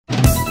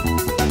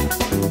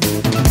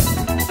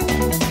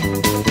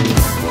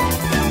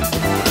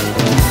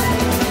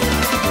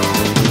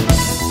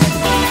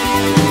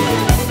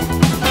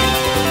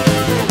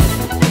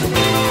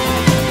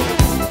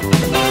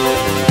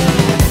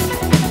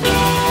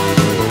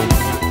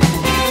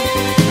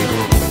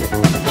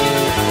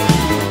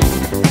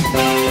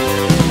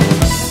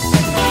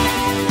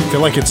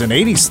feel like it's an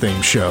 80s theme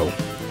show.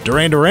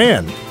 Duran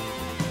Duran.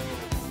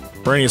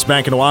 Bringing us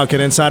back into Wildcat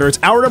Insider. It's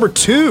hour number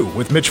 2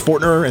 with Mitch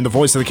Fortner and the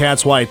voice of the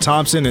Cats, Wyatt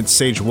Thompson, and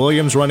Sage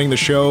Williams running the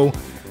show.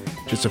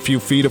 Just a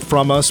few feet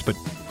from us, but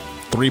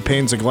 3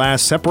 panes of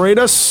glass separate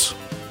us.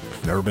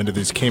 Never been to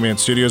these K-Man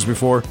studios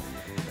before.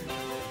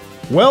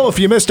 Well, if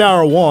you missed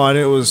hour 1,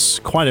 it was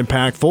quite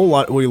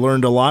impactful. We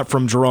learned a lot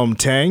from Jerome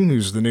Tang,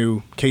 who's the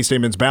new K-State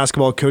men's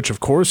basketball coach,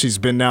 of course. He's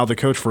been now the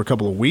coach for a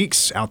couple of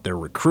weeks, out there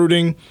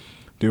recruiting,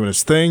 doing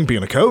his thing,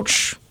 being a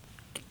coach,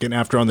 getting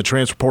after on the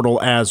transfer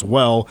portal as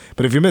well.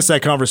 But if you missed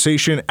that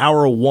conversation,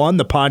 hour 1,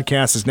 the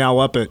podcast is now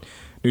up at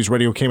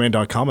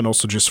newsradiokman.com, and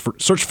also just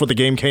search for the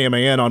game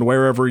KMAN on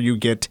wherever you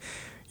get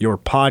your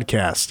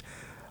podcast.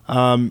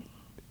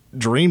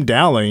 Dream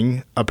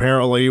Dowling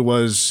apparently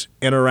was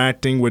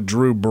interacting with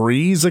Drew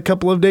Brees a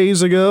couple of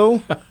days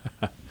ago.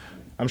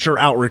 I'm sure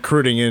out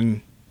recruiting,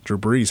 and Drew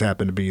Brees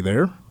happened to be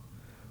there.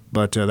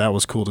 But that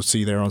was cool to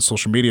see there on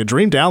social media.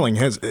 Dream Dowling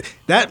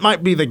that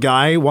might be the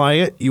guy,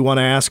 Wyatt, you want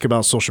to ask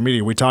about social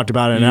media. We talked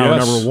about it in hour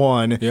number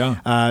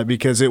 1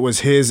 because it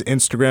was his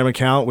Instagram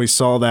account. We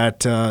saw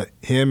that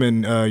him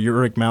and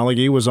Uric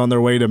Malagy was on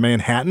their way to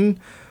Manhattan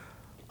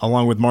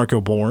along with Marco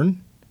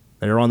Bourne.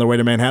 They were on their way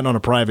to Manhattan on a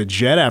private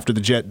jet after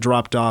the jet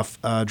dropped off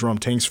Jerome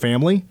Tang's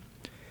family.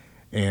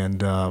 And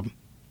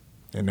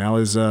now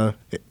his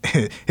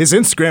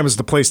Instagram is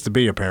the place to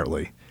be,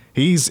 apparently.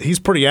 He's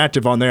pretty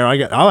active on there.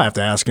 I'll have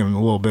to ask him a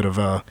little bit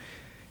of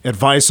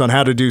advice on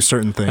how to do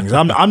certain things.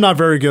 I'm not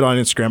very good on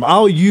Instagram.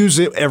 I'll use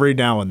it every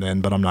now and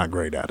then, but I'm not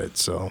great at it.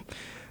 So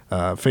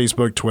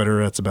Facebook,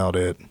 Twitter, that's about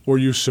it. Were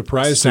you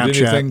surprised at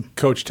anything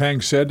Coach Tang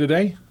said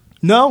today?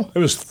 No. It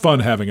was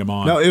fun having him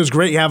on. No, it was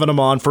great having him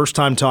on. First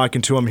time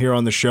talking to him here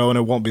on the show, and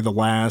it won't be the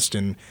last.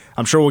 And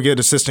I'm sure we'll get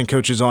assistant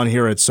coaches on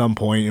here at some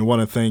point, and want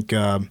to thank,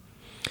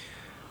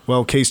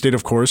 K-State,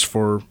 of course,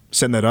 for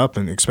setting that up,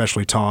 and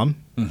especially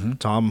Tom. Mm-hmm.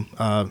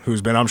 Tom,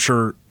 who's been, I'm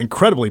sure,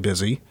 incredibly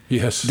busy.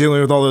 Yes.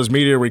 Dealing with all those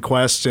media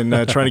requests and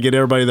trying to get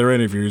everybody their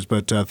interviews.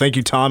 But thank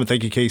you, Tom, and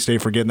thank you,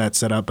 K-State, for getting that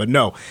set up. But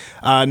no,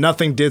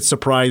 nothing did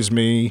surprise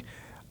me.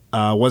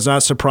 Was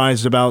not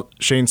surprised about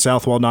Shane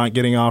Southwell not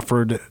getting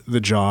offered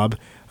the job.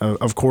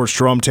 Of course,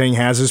 Jerome Tang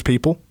has his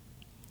people.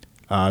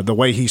 The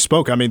way he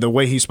spoke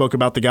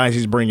about the guys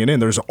he's bringing in,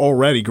 there's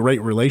already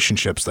great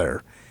relationships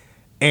there.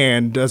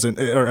 And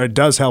it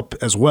does help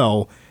as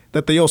well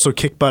that they also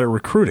kick butt at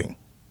recruiting.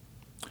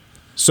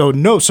 So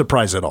no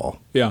surprise at all.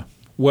 Yeah.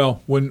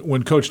 Well,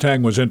 when Coach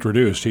Tang was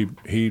introduced,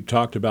 he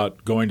talked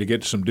about going to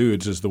get some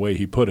dudes, is the way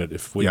he put it.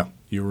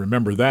 You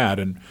remember that,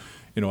 and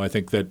I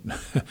think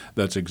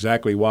that's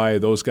exactly why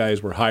those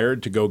guys were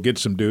hired, to go get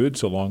some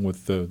dudes along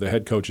with the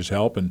head coach's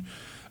help. And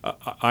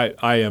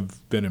I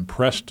have been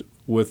impressed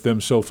with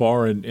them so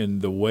far in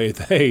the way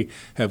they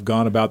have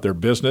gone about their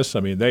business.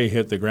 I mean, they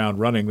hit the ground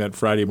running that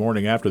Friday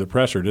morning after the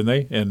presser, didn't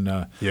they? And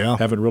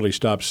haven't really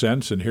stopped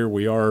since. And here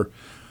we are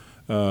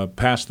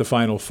past the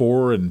Final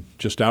Four and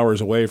just hours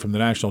away from the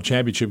national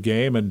championship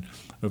game. And,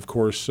 of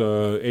course,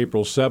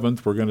 April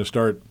 7th, we're going to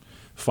start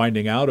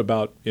finding out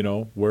about,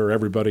 where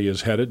everybody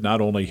is headed, not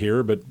only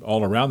here but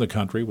all around the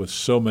country, with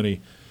so many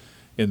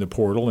in the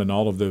portal and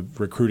all of the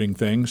recruiting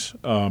things.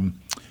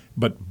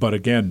 But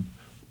again,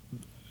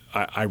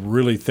 I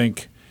really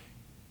think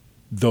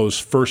those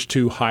first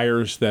 2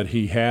 hires that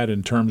he had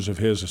in terms of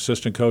his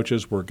assistant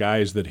coaches were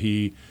guys that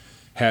he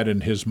had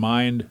in his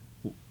mind,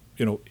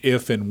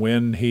 if and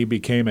when he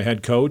became a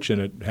head coach,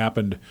 and it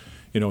happened,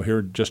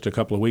 here just a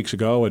couple of weeks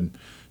ago. And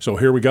so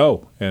here we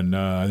go, and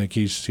I think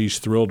he's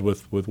thrilled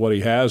with what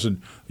he has.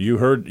 And you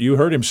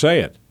heard him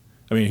say it.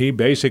 I mean, he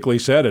basically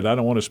said it. I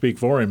don't want to speak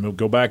for him.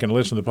 Go back and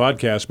listen to the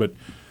podcast, but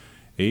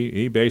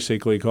he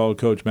basically called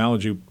Coach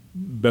Malagy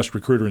best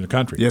recruiter in the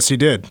country. Yes, he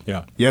did.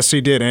 Yeah. Yes, he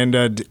did. And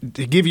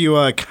to give you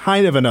a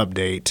kind of an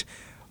update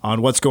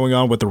on what's going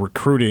on with the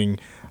recruiting,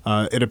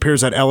 it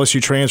appears that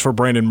LSU transfer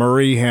Brandon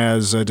Murray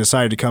has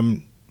decided to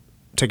come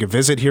take a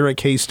visit here at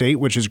K-State,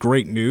 which is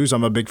great news.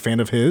 I'm a big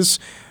fan of his.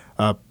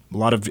 A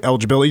lot of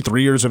eligibility,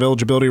 3 years of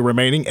eligibility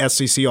remaining.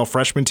 SEC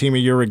all-freshman team a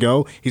year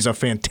ago. He's a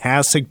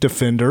fantastic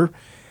defender.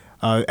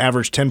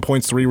 Averaged 10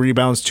 points, 3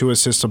 rebounds, 2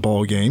 assists a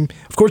ball game.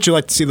 Of course, you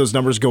like to see those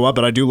numbers go up,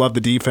 but I do love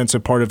the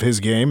defensive part of his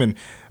game. And,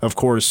 of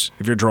course,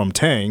 if you're Jerome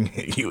Tang,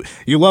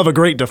 you love a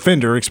great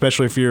defender,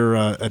 especially if you're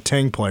a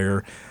Tang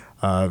player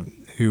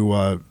who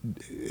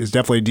is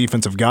definitely a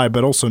defensive guy,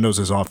 but also knows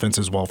his offense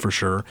as well for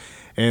sure.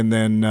 And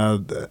then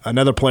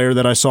another player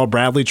that I saw,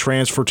 Bradley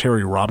transfer,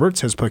 Terry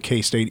Roberts, has put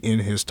K-State in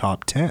his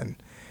top 10.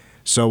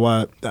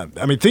 So,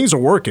 things are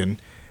working.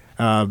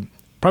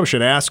 Probably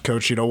should ask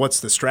Coach, what's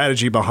the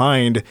strategy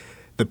behind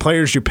the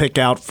players you pick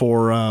out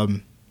for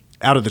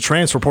out of the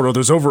transfer portal?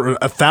 There's over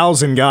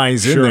 1,000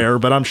 guys in there,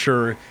 but I'm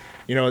sure,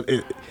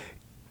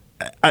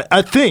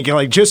 I think,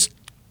 just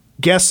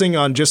guessing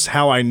on just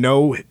how I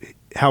know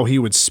how he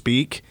would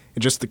speak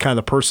and just the kind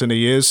of person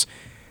he is,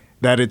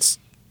 that it's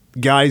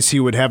guys he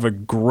would have a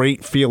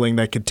great feeling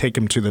that could take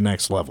him to the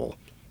next level.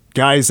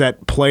 guys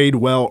that played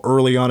well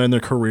early on in their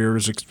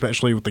careers,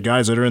 especially with the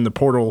guys that are in the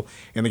portal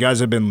and the guys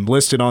that have been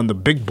listed on the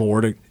big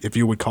board, if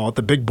you would call it,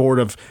 the big board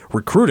of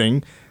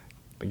recruiting,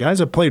 the guys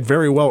have played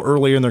very well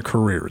early in their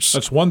careers.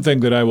 That's one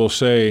thing that I will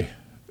say,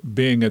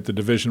 being at the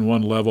Division I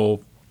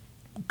level,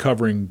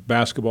 covering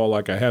basketball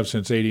like I have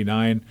since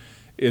 '89,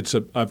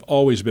 I've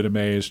always been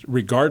amazed,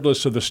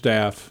 regardless of the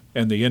staff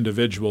and the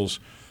individuals,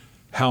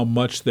 how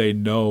much they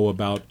know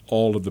about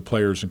all of the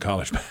players in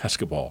college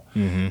basketball.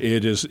 Mm-hmm.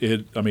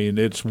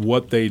 It's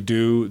what they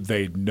do.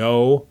 They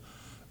know,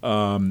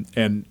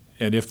 and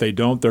if they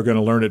don't, they're going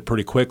to learn it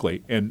pretty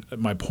quickly. And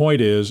my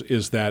point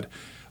is that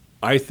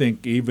I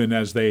think even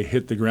as they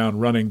hit the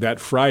ground running that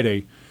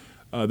Friday,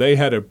 they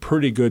had a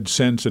pretty good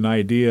sense and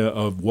idea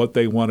of what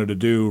they wanted to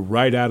do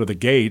right out of the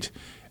gate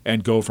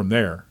and go from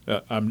there.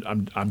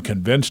 I'm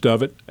convinced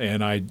of it,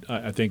 and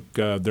I think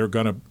they're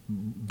going to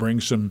bring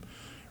some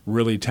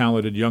really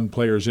talented young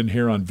players in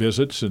here on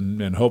visits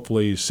and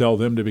hopefully sell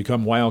them to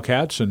become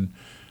Wildcats, and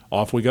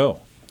off we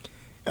go.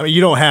 I mean,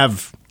 you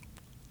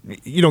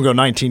don't go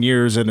 19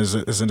 years and as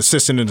an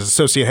assistant and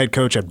associate head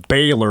coach at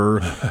Baylor,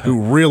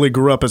 who really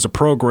grew up as a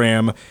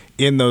program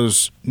in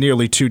those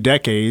nearly 2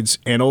 decades,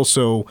 and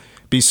also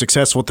be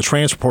successful at the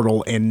transfer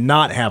portal and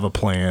not have a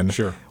plan.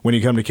 Sure. When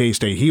you come to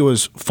K-State. He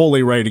was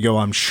fully ready to go,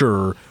 I'm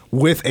sure,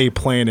 with a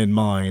plan in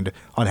mind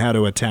on how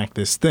to attack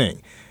this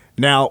thing.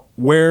 Now,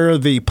 where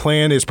the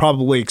plan is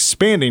probably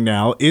expanding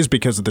now is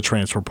because of the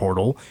transfer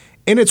portal,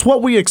 and it's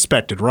what we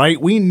expected,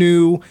 right? We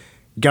knew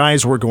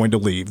guys were going to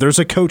leave. There's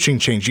a coaching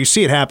change. You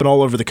see it happen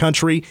all over the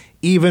country,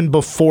 even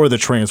before the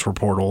transfer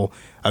portal.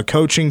 A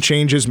coaching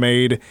change is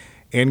made,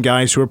 and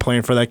guys who are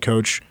playing for that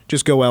coach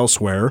just go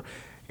elsewhere.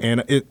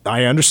 And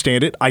I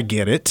understand it. I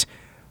get it.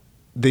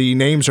 The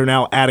names are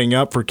now adding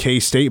up for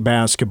K-State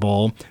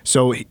basketball.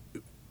 So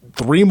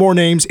 3 more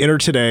names enter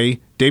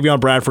today: Davion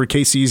Bradford,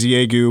 Casey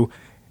Eziegu,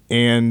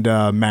 and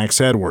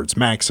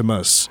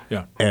Maximus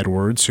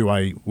Edwards, who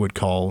I would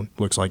call,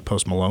 looks like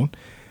Post Malone.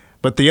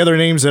 But the other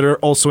names that are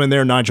also in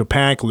there: Nigel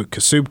Pack, Luke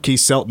Kasubke,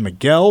 Selton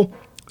Miguel,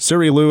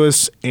 Siri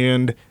Lewis,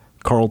 and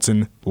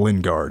Carlton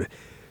Lingard.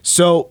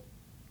 So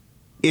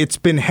it's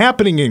been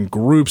happening in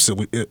groups,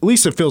 at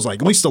least it feels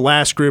like, at least the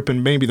last group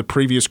and maybe the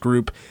previous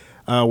group,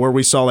 where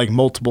we saw like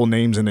multiple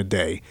names in a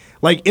day.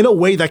 Like in a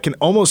way that can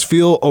almost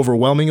feel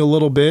overwhelming a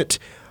little bit,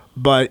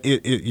 but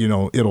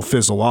it'll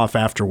fizzle off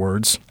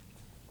afterwards.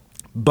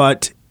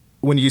 But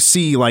when you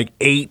see like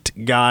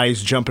 8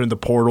 guys jumping in the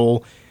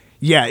portal,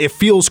 yeah, it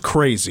feels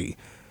crazy.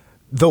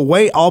 The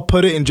way I'll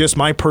put it, in just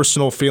my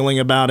personal feeling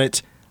about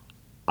it,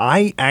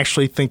 I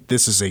actually think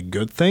this is a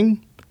good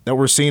thing that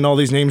we're seeing all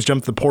these names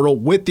jump to the portal,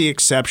 with the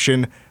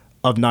exception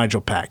of Nigel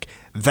Pack.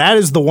 That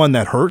is the one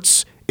that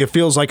hurts. It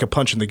feels like a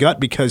punch in the gut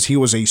because he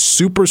was a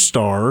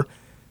superstar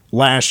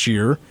last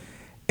year,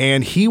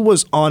 and he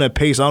was on a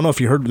pace. I don't know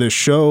if you heard this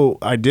show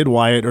I did,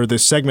 Wyatt, or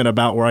this segment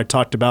about where I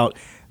talked about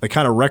the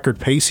kind of record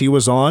pace he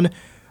was on,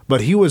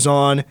 but he was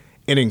on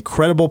an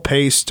incredible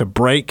pace to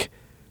break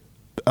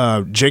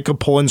Jacob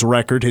Pullen's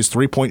record, his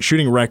 3-point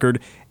shooting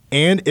record,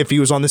 and if he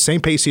was on the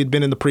same pace he had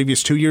been in the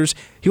previous 2 years,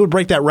 he would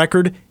break that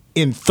record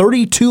in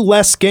 32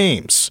 less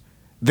games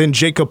than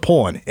Jacob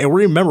Pullen. And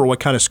we remember what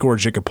kind of scorer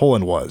Jacob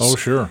Pullen was. Oh,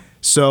 sure.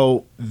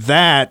 So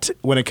that,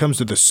 when it comes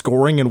to the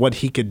scoring and what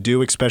he could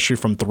do, especially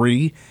from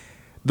 3,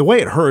 the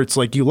way it hurts,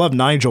 like, you love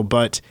Nigel,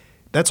 but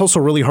that's also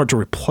really hard to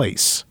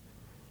replace.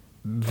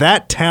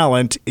 That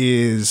talent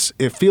is,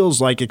 it feels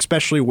like,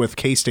 especially with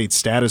K-State's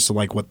status,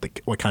 like what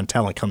kind of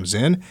talent comes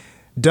in,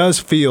 does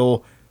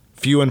feel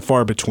few and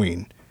far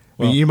between.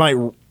 Well, I mean, you might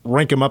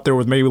rank him up there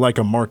with maybe like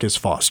a Marcus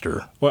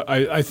Foster. Well,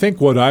 I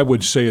think what I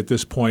would say at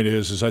this point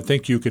is I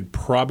think you could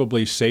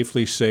probably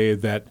safely say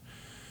that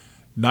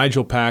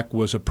Nigel Pack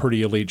was a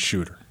pretty elite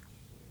shooter.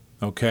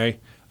 Okay?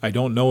 I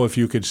don't know if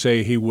you could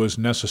say he was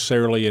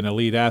necessarily an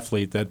elite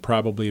athlete. That'd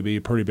probably be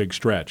a pretty big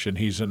stretch. And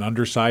he's an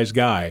undersized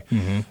guy.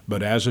 Mm-hmm.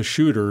 But as a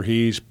shooter,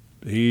 he's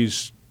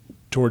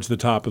towards the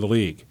top of the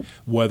league,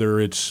 whether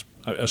it's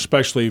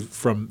especially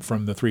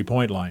from the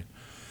three-point line.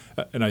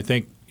 And I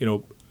think,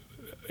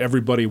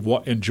 everybody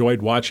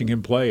enjoyed watching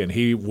him play, and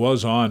he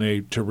was on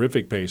a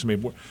terrific pace. I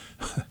mean,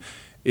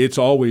 it's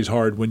always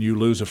hard when you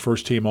lose a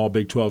first-team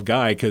All-Big 12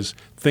 guy, because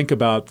think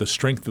about the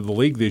strength of the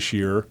league this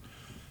year,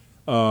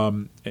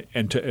 and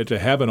to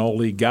have an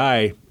all-league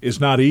guy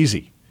is not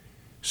easy.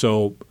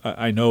 So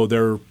I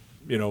know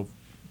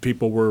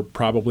people were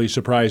probably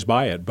surprised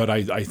by it, but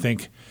I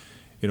think,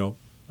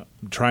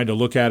 trying to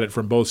look at it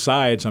from both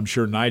sides, I'm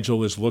sure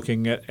Nigel is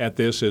looking at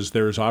this as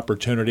there's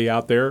opportunity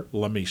out there.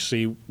 Let me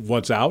see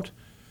what's out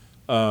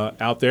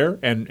there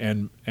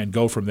and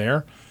go from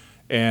there.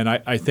 And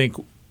I think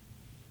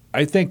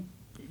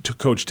to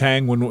Coach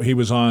Tang, when he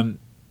was on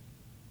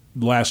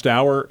last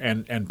hour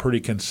and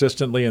pretty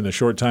consistently in the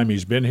short time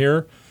he's been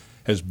here,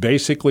 has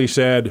basically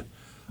said,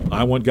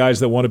 I want guys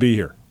that want to be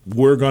here.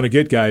 We're going to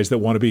get guys that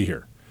want to be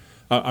here.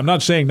 I'm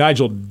not saying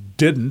Nigel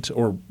didn't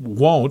or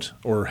won't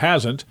or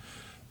hasn't,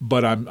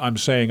 but I'm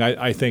saying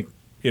I think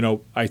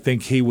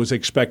he was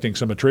expecting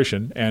some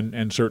attrition,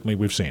 and certainly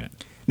we've seen it.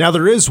 Now,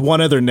 there is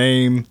one other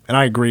name, and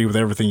I agree with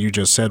everything you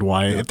just said,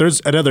 Wyatt. Yeah. If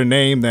there's another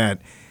name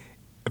that,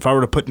 if I were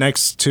to put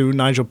next to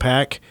Nigel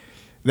Pack,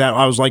 that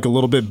I was like a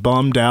little bit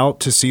bummed out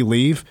to see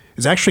leave,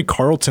 is actually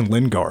Carlton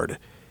Lingard.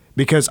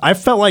 Because I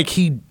felt like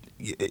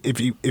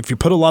if you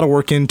put a lot of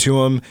work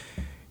into him,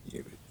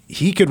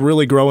 he could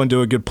really grow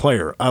into a good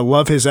player. I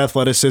love his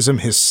athleticism,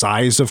 his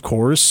size, of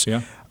course.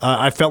 Yeah.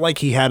 I felt like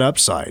he had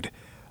upside.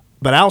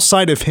 But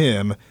outside of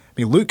him, I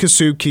mean, Luke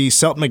Kasuki,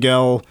 Selton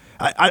Miguel,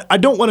 I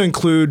don't want to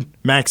include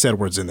Max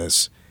Edwards in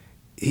this.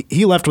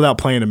 He left without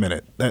playing a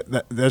minute.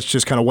 That's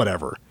just kind of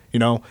whatever, you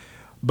know.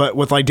 But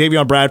with like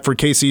Davion Bradford,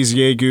 Casey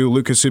Eziagu,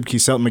 Luke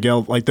Kasuki, Selton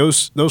Miguel, like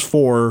those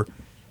four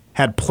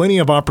had plenty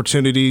of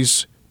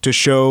opportunities to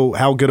show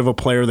how good of a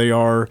player they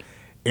are.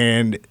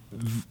 And,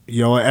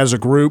 you know, as a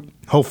group,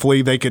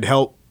 hopefully they could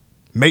help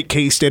make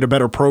K-State a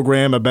better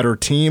program, a better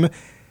team. And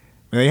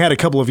they had a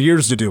couple of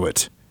years to do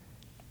it.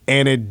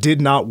 And it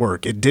did not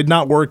work. It did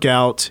not work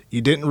out.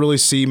 You didn't really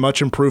see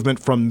much improvement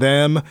from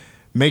them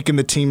making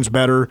the teams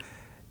better.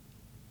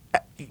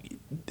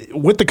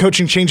 With the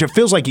coaching change, it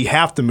feels like you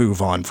have to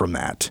move on from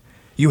that.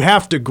 You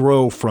have to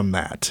grow from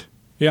that.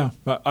 Yeah,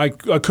 I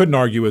couldn't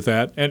argue with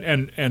that.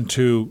 And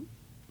to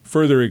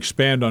further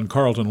expand on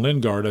Carlton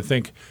Lingard, I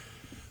think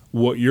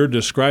what you're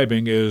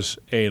describing is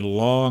a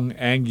long,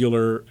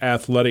 angular,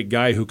 athletic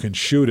guy who can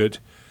shoot it,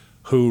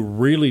 who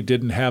really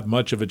didn't have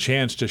much of a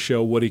chance to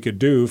show what he could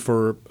do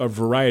for a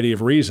variety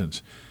of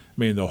reasons. I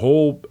mean,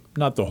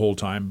 not the whole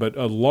time, but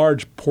a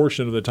large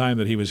portion of the time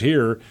that he was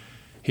here,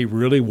 he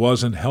really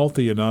wasn't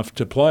healthy enough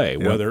to play,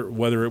 yep.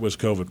 whether it was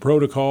COVID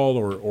protocol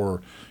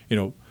or you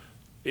know,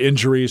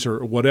 injuries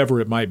or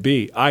whatever it might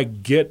be. I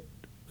get,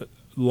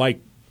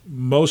 like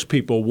most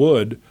people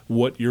would,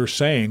 what you're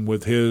saying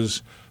with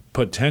his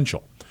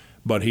potential,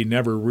 but he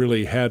never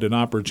really had an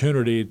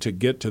opportunity to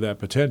get to that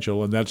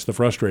potential, and that's the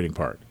frustrating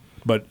part.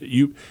 But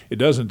it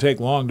doesn't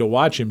take long to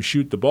watch him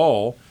shoot the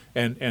ball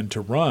and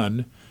to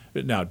run.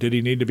 Now, did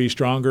he need to be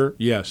stronger?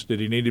 Yes. Did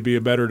he need to be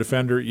a better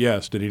defender?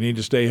 Yes. Did he need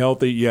to stay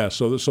healthy? Yes.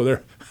 So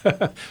there,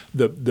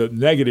 the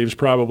negatives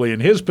probably in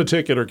his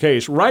particular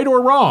case, right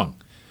or wrong,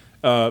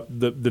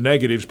 the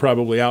negatives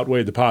probably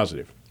outweighed the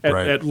positive,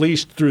 at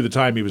least through the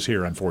time he was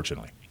here,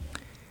 unfortunately.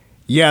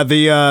 Yeah,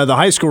 the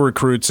high school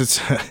recruits.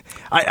 It's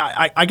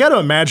I got to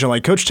imagine,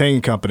 like, Coach Tang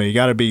and company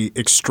got to be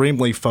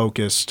extremely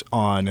focused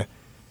on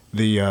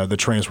the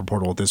transfer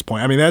portal at this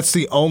point. I mean, that's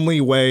the only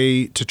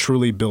way to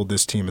truly build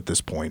this team at this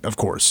point, of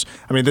course.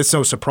 I mean, that's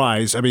no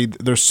surprise. I mean,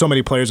 there's so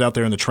many players out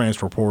there in the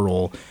transfer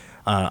portal.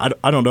 I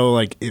don't know,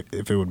 like,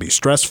 if it would be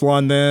stressful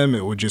on them.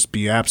 It would just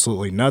be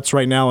absolutely nuts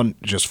right now and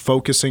just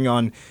focusing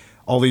on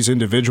all these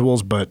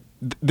individuals. But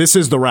this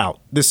is the route.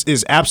 This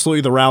is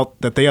absolutely the route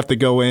that they have to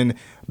go in,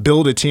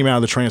 build a team out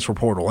of the transfer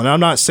portal. And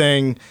I'm not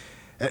saying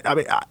 – I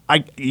mean,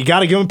 you got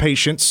to give them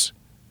patience.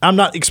 I'm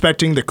not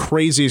expecting the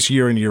craziest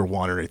year in year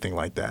one or anything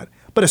like that,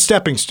 but a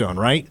stepping stone,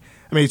 right?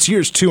 I mean, it's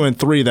years 2 and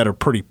 3 that are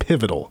pretty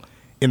pivotal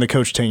in the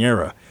Coach Tang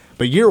era.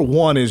 But year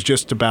one is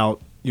just about,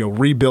 you know,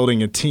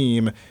 rebuilding a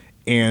team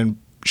and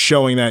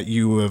showing that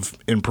you have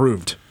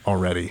improved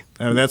already.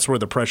 And that's where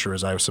the pressure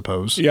is, I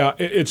suppose. Yeah,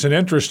 it's an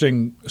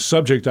interesting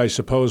subject, I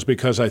suppose,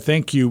 because I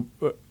think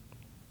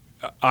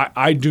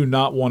I do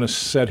not want to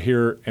sit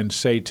here and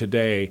say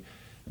today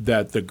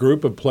that the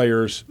group of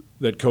players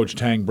that Coach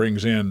Tang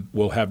brings in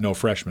will have no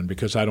freshmen,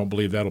 because I don't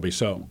believe that'll be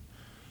so.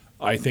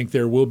 I think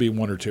there will be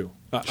one or two.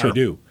 Sure. I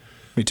do.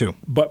 Me too.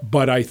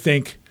 But I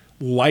think,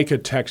 like a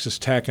Texas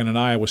Tech and an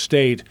Iowa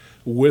State,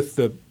 with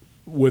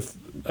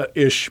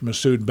Ish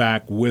Massoud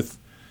back, with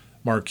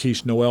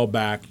Marquise Noel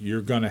back,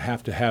 you're going to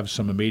have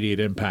some immediate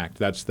impact.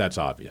 That's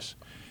obvious.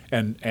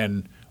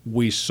 And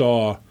we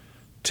saw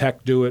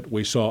Tech do it.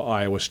 We saw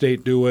Iowa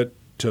State do it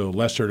to a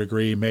lesser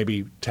degree,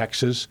 maybe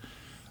Texas.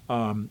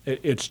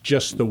 It's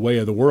just the way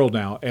of the world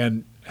now.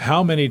 And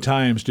how many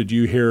times did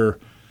you hear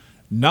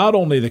not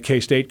only the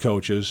K-State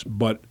coaches,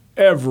 but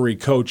every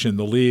coach in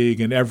the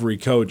league and every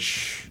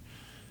coach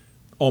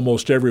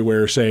almost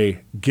everywhere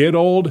say, get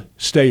old,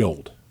 stay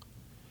old?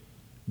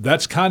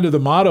 That's kind of the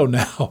motto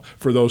now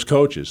for those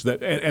coaches,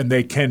 and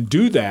they can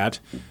do that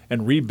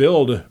and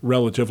rebuild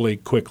relatively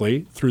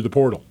quickly through the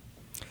portal.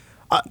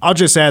 I'll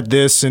just add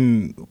this,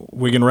 and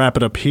we can wrap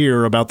it up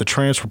here about the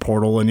transfer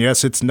portal. And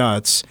yes, it's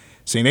nuts.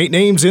 Seeing 8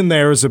 names in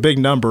there is a big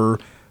number,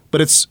 but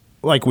it's,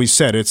 like we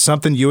said, it's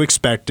something you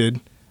expected,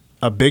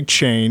 a big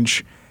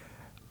change.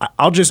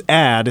 I'll just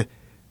add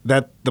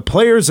that the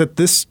players that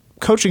this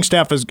coaching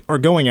staff are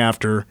going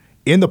after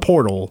in the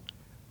portal,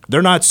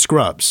 they're not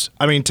scrubs.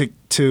 I mean,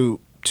 to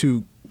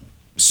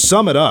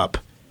sum it up,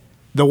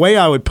 the way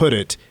I would put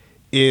it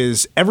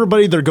is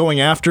everybody they're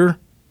going after,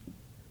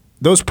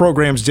 those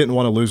programs didn't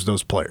want to lose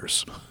those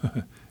players.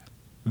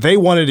 They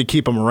wanted to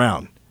keep them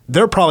around.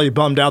 They're probably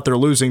bummed out they're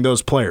losing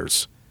those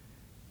players.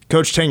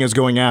 Coach Tang is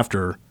going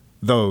after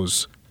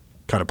those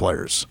kind of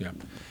players. Yeah,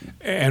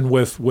 and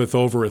with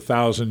over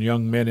 1,000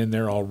 young men in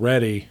there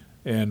already,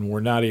 and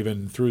we're not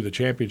even through the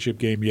championship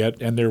game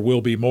yet, and there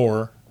will be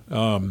more.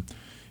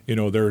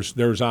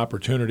 There's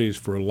opportunities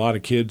for a lot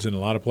of kids in a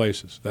lot of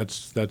places.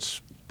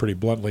 That's pretty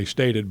bluntly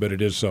stated, but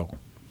it is so.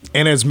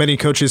 And as many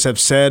coaches have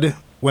said,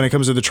 when it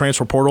comes to the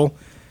transfer portal,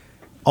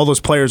 all those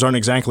players aren't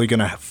exactly going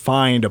to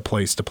find a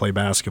place to play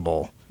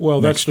basketball. Well,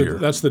 next year.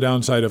 That's the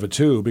downside of it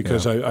too,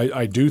 because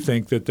I do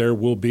think that there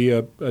will be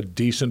a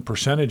decent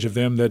percentage of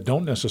them that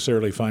don't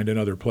necessarily find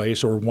another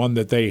place or one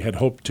that they had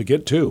hoped to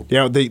get to.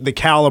 Yeah, the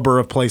caliber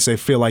of place they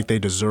feel like they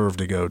deserve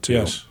to go to.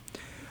 Yes.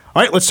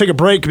 All right, let's take a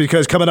break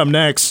because coming up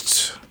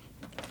next,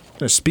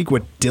 I'm going to speak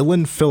with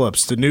Dylan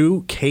Phillips, the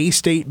new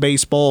K-State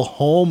baseball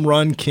home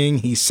run king.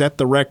 He set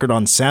the record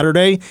on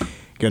Saturday.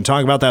 Going to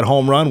talk about that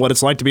home run, what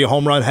it's like to be a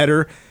home run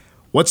hitter.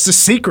 What's the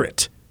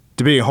secret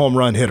to being a home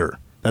run hitter?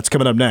 That's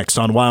coming up next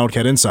on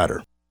Wildcat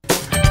Insider.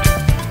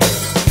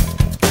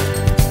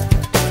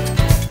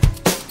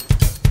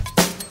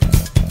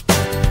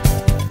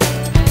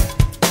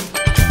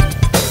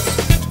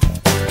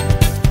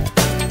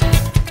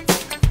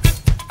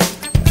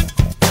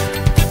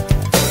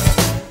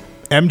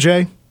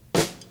 MJ?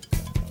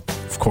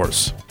 Of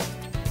course.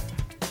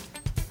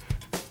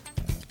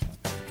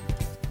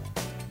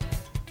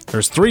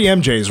 There's 3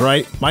 MJs,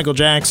 right? Michael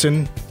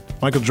Jackson,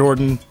 Michael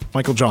Jordan,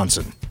 Michael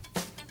Johnson.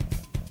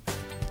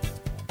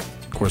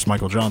 Of course,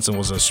 Michael Johnson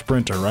was a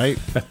sprinter, right?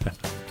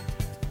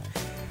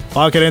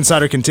 Wildcat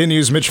Insider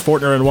continues. Mitch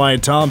Fortner and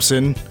Wyatt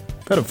Thompson.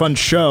 Had a fun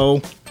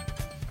show.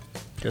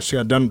 Guess you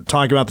got done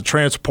talking about the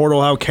transfer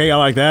portal, how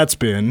chaotic that's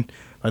been.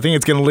 I think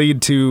it's going to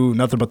lead to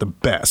nothing but the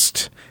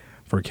best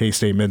for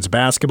K-State men's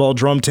basketball.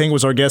 Drum Ting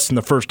was our guest in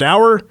the first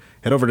hour.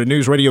 Head over to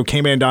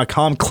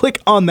newsradiokman.com. Click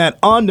on that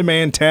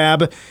on-demand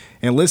tab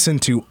and listen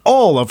to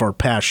all of our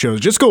past shows.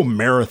 Just go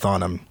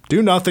marathon them.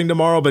 Do nothing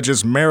tomorrow, but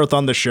just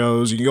marathon the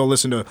shows. You can go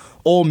listen to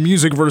old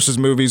music versus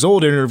movies,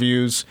 old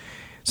interviews,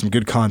 some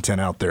good content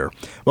out there.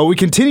 Well, we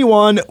continue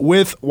on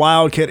with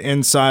Wildcat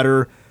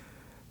Insider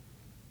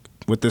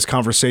with this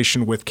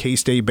conversation with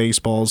K-State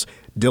Baseball's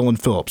Dylan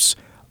Phillips,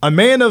 a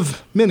man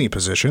of many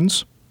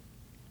positions.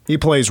 He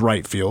plays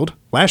right field.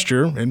 Last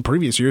year, in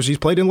previous years, he's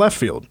played in left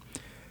field.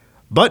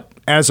 But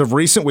as of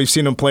recent, we've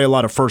seen him play a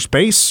lot of first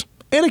base,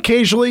 and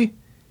occasionally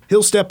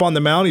he'll step on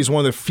the mound. He's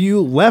one of the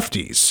few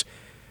lefties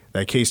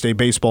that K-State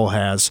baseball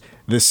has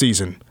this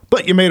season.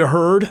 But you may have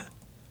heard,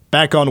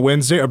 back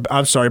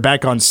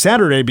on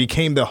Saturday,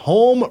 became the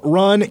home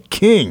run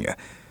king.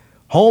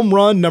 Home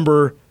run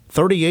number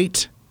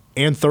 38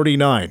 and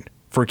 39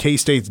 for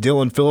K-State's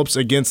Dylan Phillips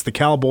against the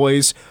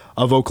Cowboys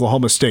of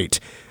Oklahoma State.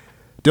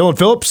 Dylan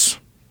Phillips,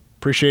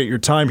 appreciate your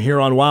time here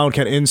on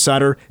Wildcat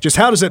Insider. Just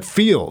how does it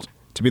feel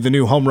to be the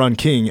new home run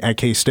king at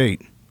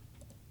K-State?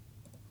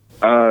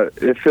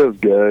 It feels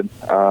good.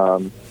 I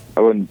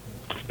wouldn't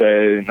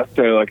say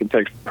necessarily like it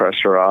takes the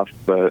pressure off,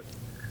 but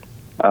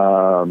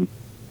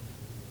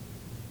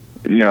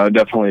it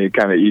definitely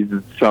kind of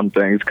eases some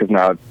things because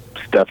now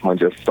it's definitely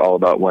just all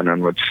about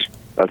winning, which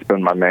that's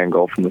been my main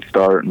goal from the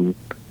start, and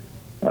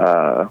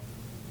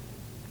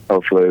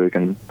hopefully we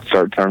can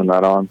start turning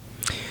that on.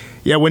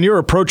 Yeah, when you're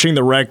approaching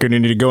the record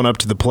and you're going up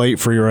to the plate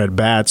for your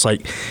at-bats,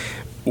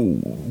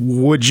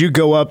 would you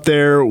go up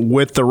there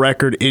with the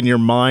record in your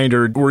mind,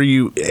 or were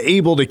you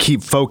able to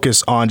keep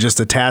focus on just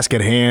the task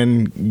at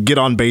hand, get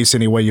on base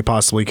any way you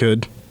possibly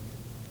could?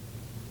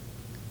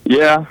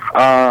 Yeah,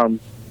 kind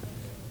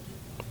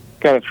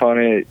of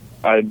funny.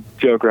 I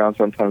joke around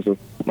sometimes with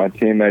my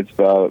teammates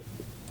about,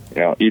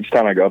 each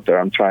time I go up there,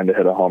 I'm trying to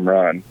hit a home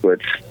run,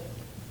 which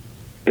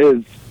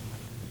is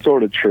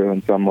sort of true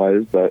in some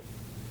ways, but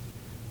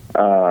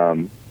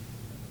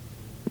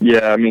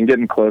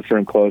getting closer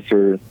and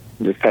closer.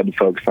 Just had to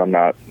focus on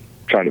not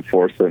trying to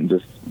force it and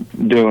just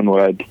doing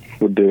what I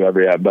would do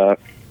every at-bat.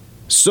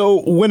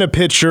 So when a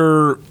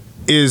pitcher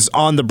is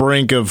on the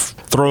brink of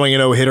throwing a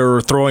no-hitter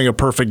or throwing a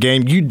perfect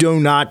game, you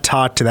do not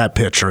talk to that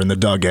pitcher in the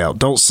dugout.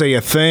 Don't say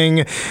a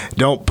thing.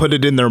 Don't put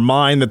it in their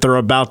mind that they're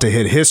about to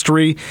hit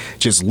history.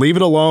 Just leave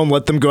it alone.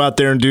 Let them go out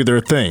there and do their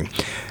thing.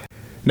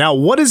 Now,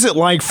 what is it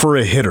like for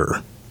a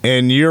hitter?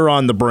 And you're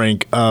on the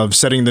brink of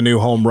setting the new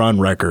home run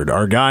record.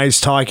 Are guys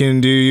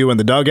talking to you in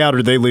the dugout, or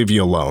do they leave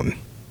you alone?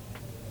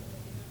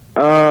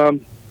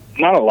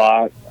 Not a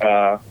lot.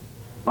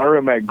 My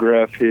roommate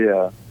Griff, he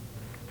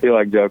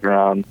liked joking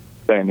around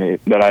saying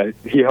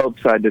he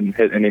hopes I didn't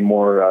hit any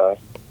more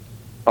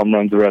home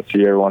runs the rest of the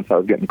year once I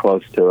was getting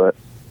close to it,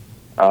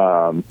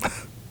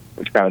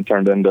 which kind of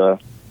turned into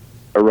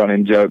a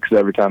running joke because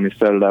every time he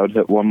said it, I would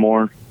hit one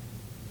more.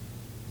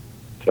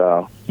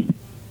 So,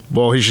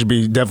 well, he should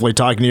be definitely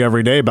talking to you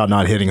every day about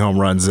not hitting home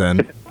runs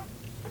then.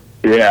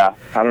 Yeah,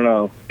 I don't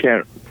know.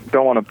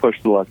 Don't want to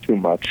push the luck too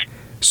much.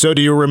 So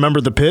do you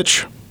remember the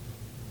pitch?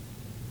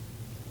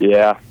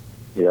 Yeah.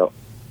 Yep.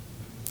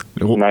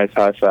 Nice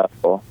high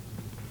fastball.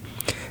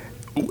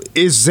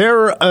 Is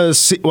there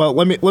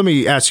let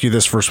me ask you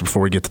this first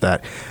before we get to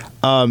that.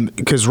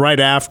 Because right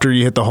after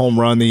you hit the home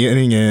run, the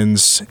inning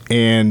ends,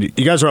 and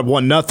you guys are up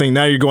 1-0.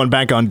 Now you're going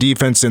back on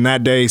defense, and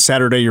that day,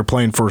 Saturday, you're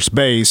playing first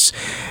base,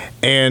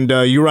 and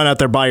you run out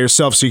there by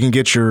yourself so you can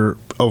get your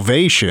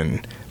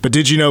ovation. But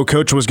did you know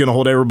Coach was going to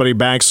hold everybody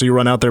back, so you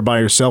run out there by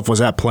yourself? Was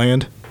that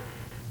planned?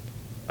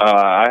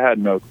 I had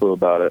no clue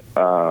about it.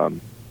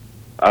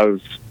 I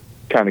was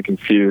kind of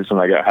confused when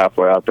I got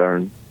halfway out there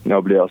and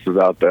nobody else was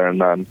out there, and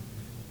then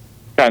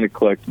kind of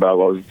clicked about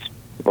what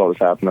was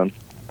happening.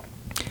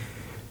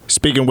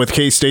 Speaking with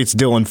K-State's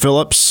Dylan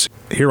Phillips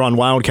here on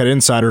Wildcat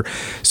Insider.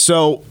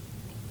 So,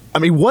 I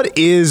mean, what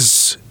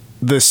is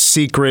the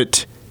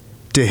secret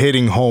to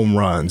hitting home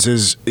runs?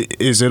 Is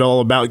it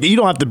all about, you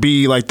don't have to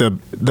be like the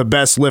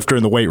best lifter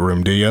in the weight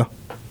room, do you?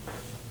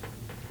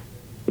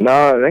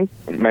 No, I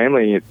think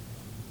mainly it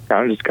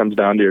kind of just comes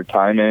down to your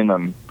timing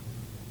and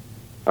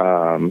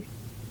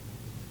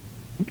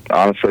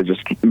honestly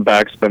just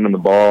backspinning the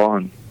ball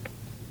and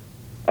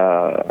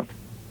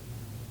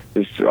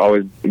just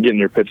always getting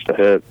your pitch to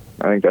hit.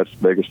 I think that's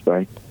the biggest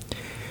thing.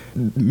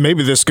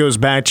 Maybe this goes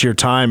back to your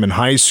time in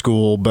high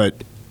school,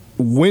 but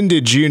when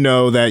did you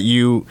know that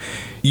you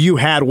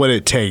had what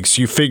it takes?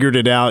 You figured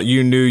it out.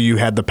 You knew you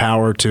had the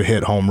power to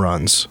hit home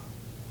runs.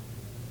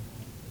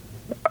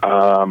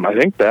 I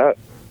think that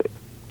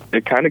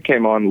it kind of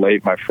came on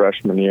late my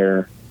freshman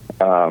year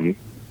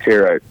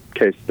here at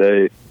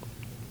K-State.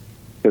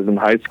 Because in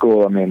high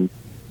school, I mean,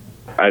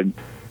 I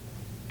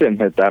didn't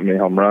hit that many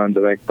home runs.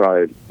 I think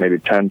probably maybe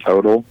 10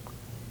 total.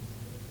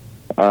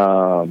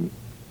 But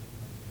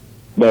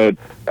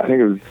I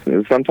think it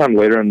was sometime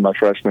later in my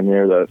freshman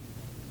year that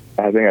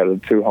I think I had a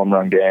 2 home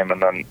run game,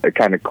 and then it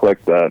kind of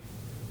clicked that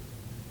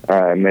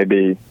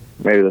maybe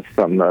this is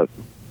something that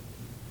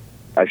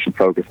I should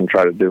focus and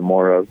try to do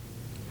more of.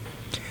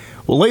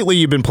 Well, lately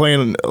you've been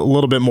playing a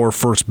little bit more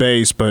first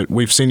base, but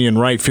we've seen you in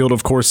right field,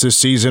 of course, this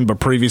season, but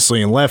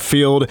previously in left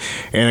field,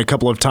 and a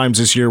couple of times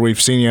this year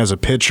we've seen you as a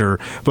pitcher.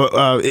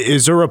 But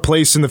is there a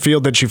place in the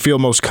field that you feel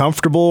most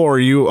comfortable, or are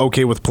you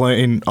okay with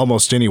playing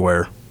almost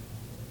anywhere?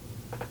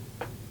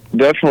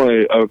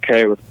 Definitely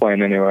okay with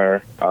playing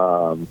anywhere.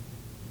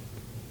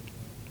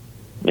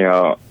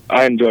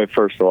 I enjoy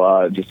first a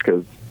lot just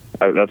because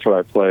that's what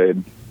I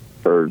played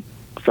for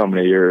so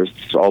many years,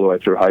 all the way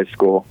through high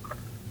school.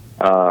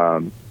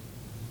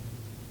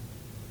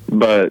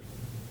 But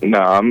no,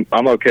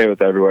 I'm okay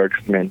with everywhere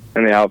because, I mean,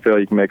 in the outfield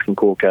you can make some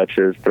cool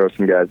catches, throw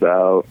some guys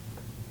out.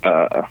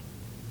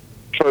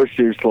 First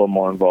year's a little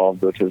more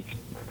involved, which is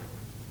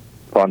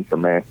fun for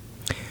me.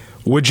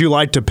 Would you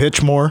like to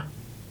pitch more?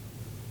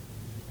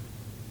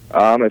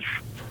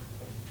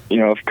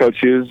 If Coach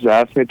Hughes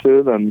asked me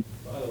to, then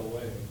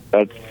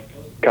that's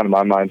kind of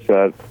my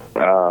mindset.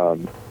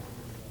 And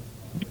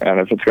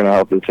if it's going to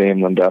help the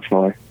team, then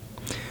definitely.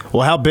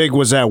 Well, how big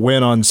was that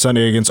win on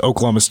Sunday against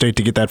Oklahoma State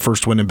to get that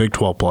first win in Big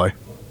 12 play?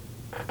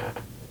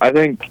 I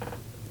think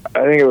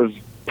it was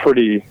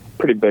pretty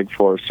big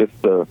for us. Just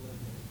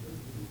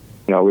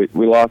we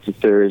lost the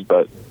series,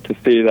 but to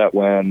see that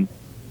win,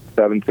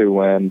 7-2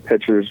 win,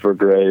 pitchers were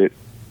great,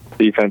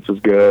 defense was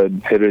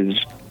good,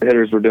 hitters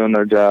were doing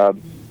their job.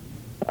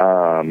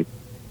 I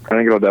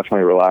think it'll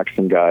definitely relax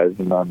some guys,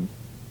 and then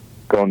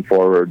going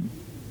forward,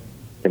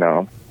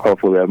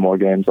 hopefully we have more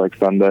games like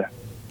Sunday.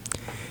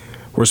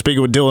 We're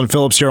speaking with Dylan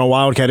Phillips here on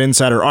Wildcat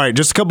Insider. All right,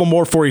 just a couple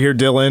more for you here,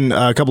 Dylan.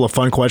 A couple of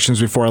fun questions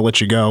before I let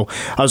you go.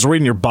 I was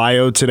reading your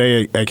bio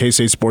today at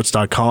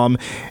kstatesports.com,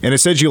 and it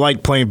says you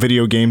like playing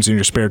video games in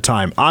your spare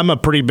time. I'm a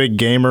pretty big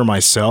gamer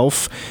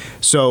myself,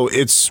 so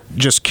it's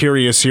just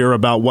curious here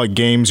about what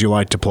games you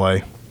like to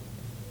play.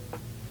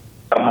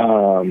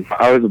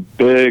 I was a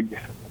big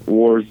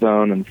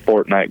Warzone and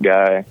Fortnite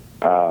guy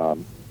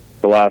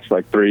the last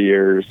 3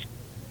 years.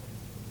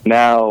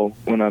 Now,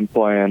 when I'm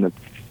playing, it's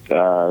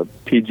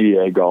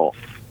PGA golf.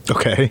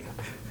 Okay.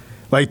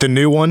 Like the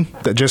new one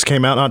that just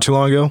came out not too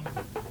long ago?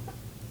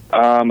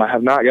 I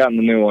have not gotten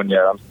the new one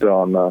yet. I'm still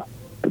on the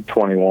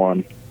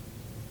 21.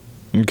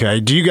 Okay.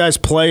 Do you guys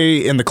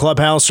play in the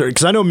clubhouse?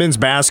 Because I know men's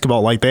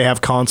basketball, they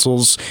have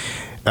consoles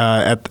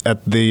at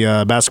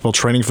the basketball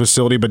training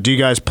facility, but do you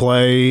guys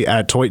play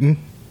at Toyton?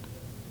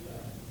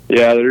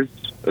 Yeah,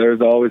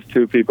 there's always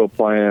 2 people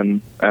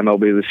playing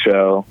MLB The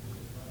Show.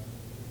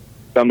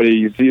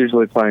 Somebody's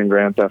usually playing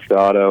Grand Theft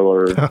Auto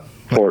or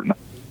Fortnite.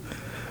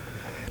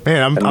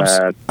 Man,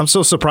 I'm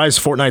so surprised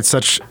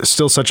Fortnite's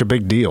still such a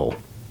big deal.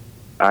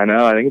 I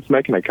know. I think it's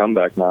making a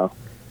comeback now.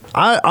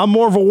 I'm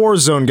more of a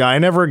Warzone guy. I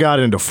never got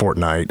into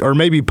Fortnite, or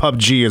maybe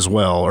PUBG as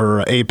well,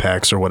 or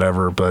Apex or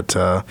whatever, but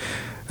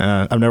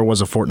I never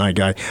was a Fortnite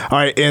guy. All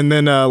right, and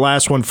then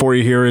last one for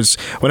you here is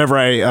whenever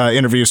I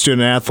interview a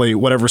student athlete,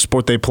 whatever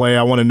sport they play,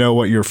 I want to know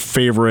what your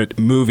favorite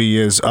movie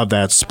is of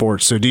that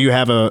sport. So do you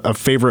have a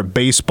favorite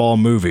baseball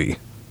movie?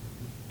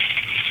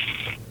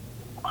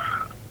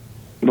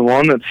 The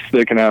one that's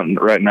sticking out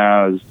right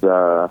now is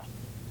probably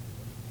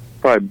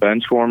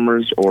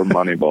Benchwarmers or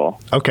Moneyball.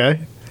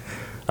 Okay.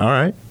 All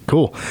right.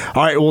 Cool.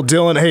 All right. Well,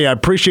 Dylan, hey, I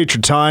appreciate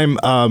your time.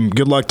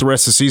 Good luck the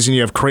rest of the season.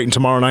 You have Creighton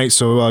tomorrow night,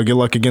 so good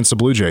luck against the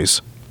Blue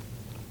Jays.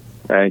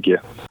 Thank you.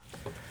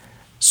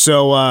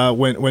 So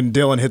when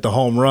Dylan hit the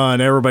home run,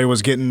 everybody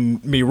was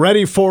getting me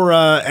ready for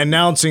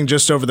announcing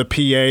just over the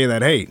PA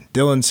that, hey,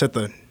 Dylan set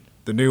the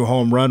new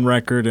home run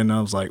record. And I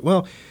was like,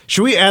 well,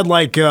 should we add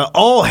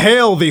all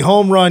hail the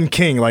home run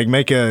king,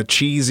 make a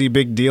cheesy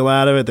big deal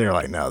out of it? They're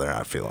like, no, they're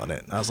not feeling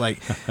it. And I was like,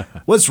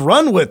 let's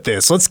run with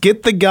this. Let's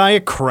get the guy a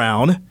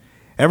crown.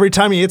 Every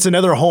time he hits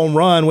another home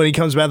run, when he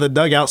comes back to the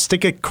dugout,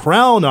 stick a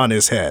crown on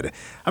his head.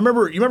 You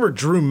remember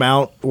Drew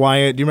Mount,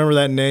 Wyatt? Do you remember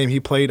that name? He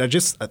played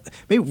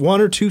maybe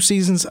 1 or 2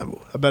 seasons,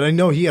 but I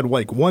know he had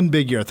like one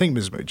big year. I think it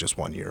was just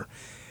 1 year.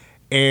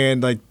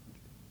 And I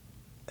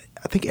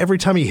think every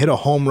time he hit a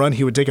home run,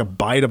 he would take a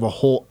bite of a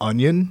whole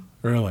onion.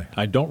 Really?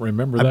 I don't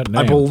remember that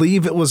name. I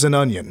believe it was an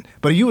onion,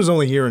 but he was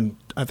only here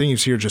I think he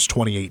was here just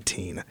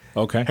 2018.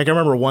 Okay. Heck, I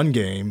remember one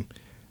game,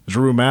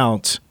 Drew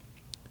Mount,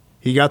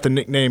 he got the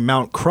nickname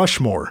Mount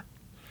Crushmore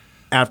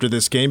after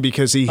this game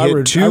because he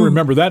hit two. I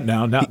remember that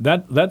now. Now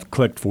that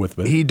clicked with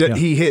me.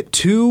 He hit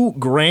 2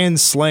 grand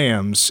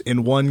slams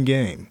in one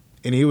game,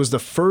 and he was the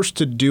first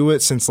to do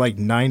it since like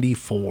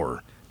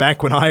 '94,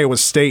 back when Iowa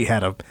State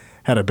had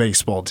a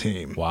baseball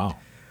team. Wow.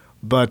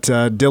 But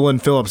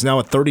Dylan Phillips, now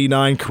at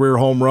 39 career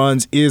home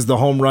runs, is the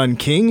home run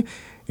king.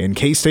 And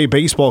K-State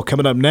baseball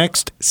coming up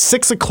next,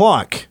 6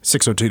 o'clock,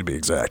 6:02 to be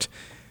exact.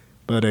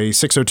 But a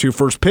 6:02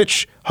 first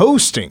pitch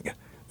hosting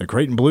the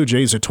Creighton Blue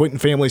Jays at Twitton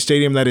Family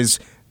Stadium. That is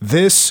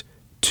this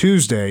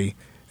Tuesday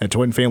at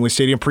Twitton Family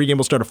Stadium. Pregame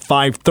will start at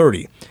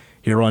 5:30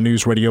 here on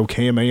News Radio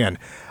KMAN.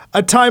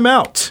 A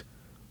timeout.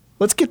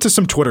 Let's get to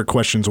some Twitter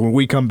questions when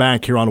we come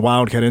back here on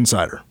Wildcat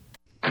Insider.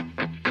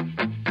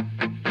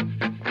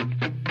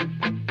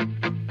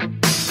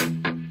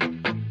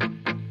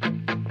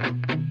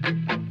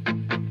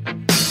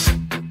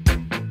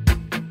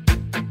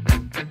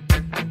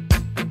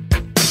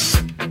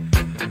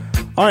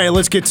 All right,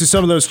 let's get to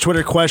some of those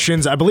Twitter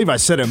questions. I believe I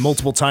said it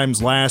multiple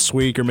times last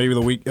week or maybe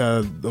the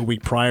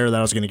week prior that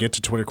I was going to get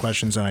to Twitter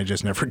questions, and I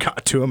just never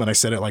got to them, and I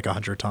said it like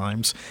 100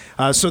 times.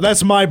 So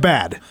that's my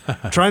bad.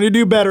 Trying to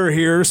do better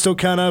here. Still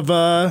kind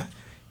of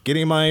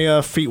getting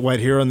my feet wet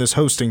here on this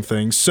hosting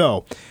thing.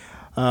 So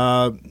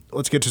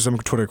let's get to some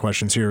Twitter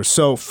questions here.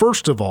 So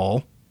first of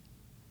all,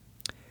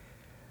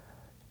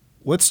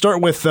 let's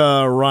start with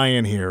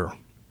Ryan here.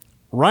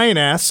 Ryan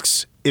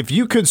asks, if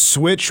you could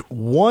switch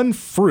one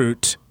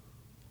fruit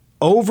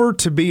over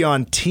to be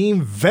on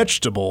Team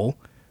Vegetable,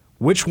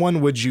 which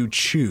one would you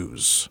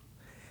choose?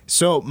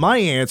 So my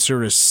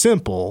answer is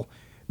simple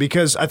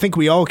because I think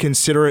we all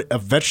consider it a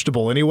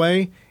vegetable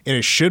anyway, and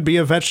it should be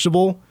a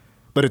vegetable,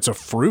 but it's a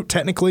fruit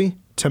technically,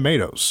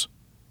 tomatoes.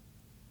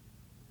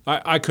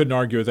 I couldn't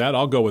argue with that.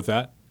 I'll go with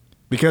that.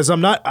 Because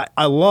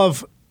I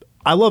love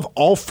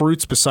all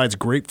fruits besides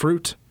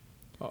grapefruit.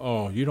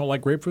 Oh, you don't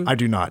like grapefruit? I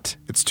do not.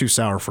 It's too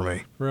sour for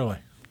me. Really?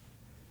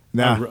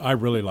 Nah. I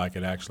really like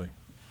it, actually.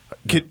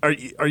 Are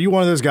you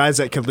one of those guys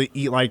that could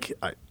eat like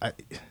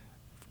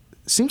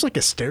seems like a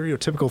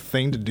stereotypical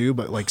thing to do,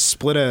 but like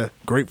split a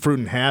grapefruit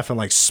in half and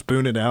like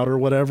spoon it out or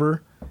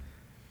whatever?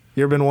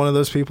 You ever been one of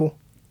those people?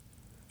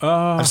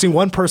 I've seen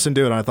one person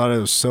do it, and I thought it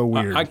was so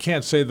weird. I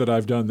can't say that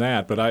I've done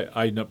that, but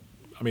I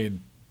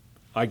mean,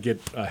 I get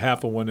a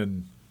half of one,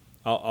 and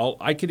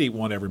I could eat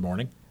one every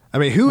morning. I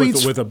mean, who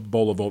eats with a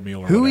bowl of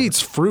oatmeal? Or who whatever.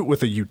 eats fruit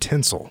with a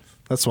utensil?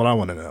 That's what I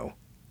want to know.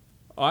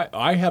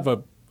 I have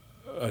a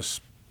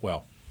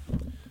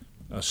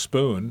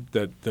spoon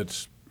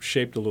that's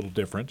shaped a little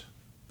different.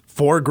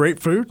 For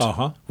grapefruit?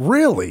 Uh-huh.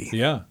 Really?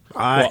 Yeah.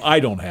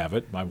 I don't have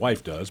it. My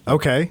wife does. But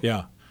okay.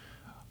 Yeah.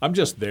 I'm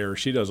just there.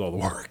 She does all the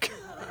work.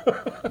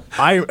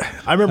 I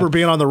remember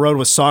being on the road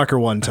with soccer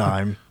one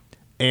time,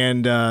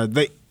 and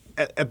they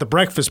at the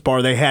breakfast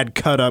bar they had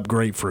cut up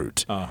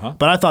grapefruit. Uh-huh.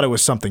 But I thought it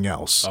was something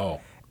else.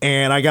 Oh.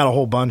 And I got a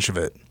whole bunch of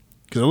it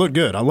because it looked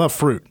good. I love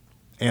fruit.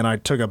 And I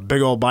took a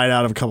big old bite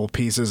out of a couple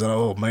pieces, and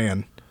oh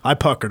man, I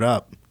puckered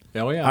up.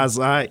 Oh yeah. I was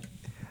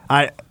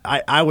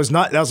I was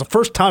not. That was the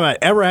first time I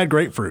ever had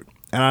grapefruit,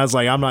 and I was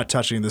like, I'm not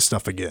touching this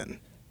stuff again.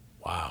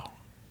 Wow.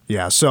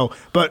 Yeah. So,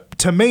 but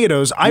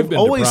tomatoes, I've been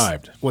always.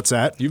 Deprived. What's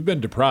that? You've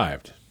been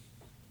deprived.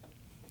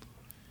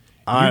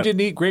 You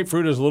didn't eat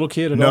grapefruit as a little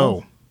kid at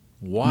all? No.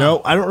 Wow.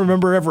 No, I don't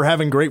remember ever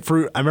having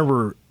grapefruit.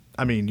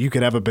 I mean, you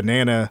could have a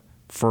banana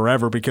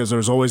forever because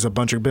there's always a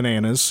bunch of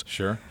bananas.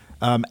 Sure.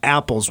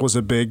 Apples was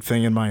a big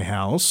thing in my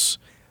house.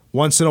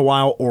 Once in a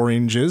while,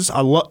 oranges.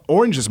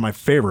 Orange is my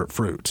favorite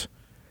fruit.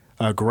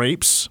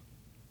 Grapes,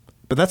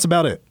 but that's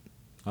about it.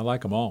 I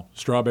like them all.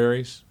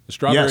 Strawberries. Is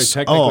strawberry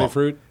technically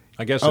fruit?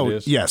 I guess it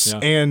is. Yes, yeah.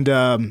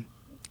 and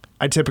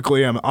I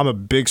typically am. I'm a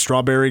big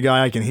strawberry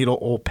guy. I can eat a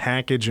whole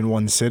package in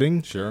one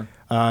sitting. Sure.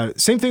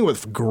 Same thing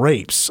with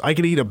grapes. I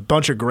could eat a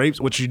bunch of grapes,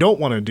 which you don't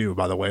want to do,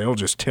 by the way. It'll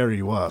just tear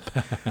you up.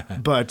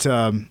 But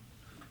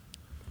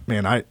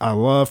man, I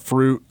love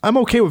fruit. I'm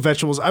okay with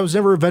vegetables. I was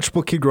never a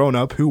vegetable kid growing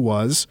up. Who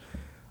was?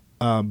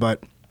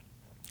 But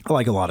I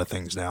like a lot of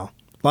things now.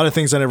 A lot of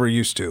things I never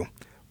used to.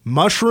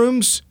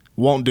 Mushrooms,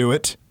 won't do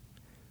it.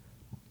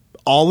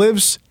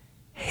 Olives,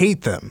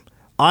 hate them.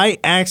 I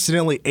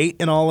accidentally ate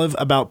an olive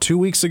about 2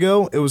 weeks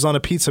ago. It was on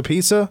a pizza.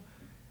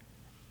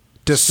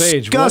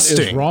 Disgusting. Sage, what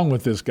is wrong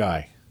with this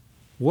guy?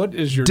 What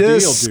is your deal,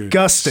 dude?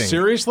 Disgusting.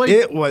 Seriously?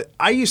 It was.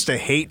 I used to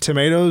hate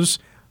tomatoes,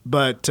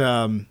 but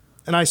and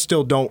I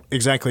still don't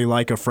exactly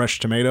like a fresh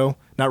tomato.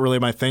 Not really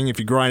my thing. If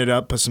you grind it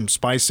up, put some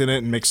spice in it,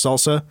 and make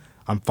salsa,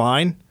 I'm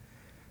fine.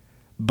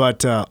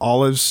 But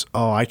olives,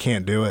 I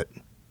can't do it.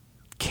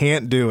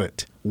 Can't do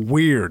it.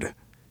 Weird.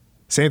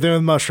 Same thing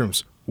with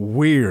mushrooms.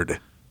 Weird.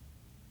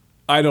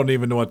 I don't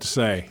even know what to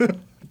say.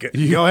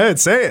 Go ahead,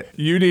 say it.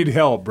 You need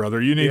help,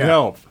 brother. You need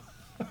help.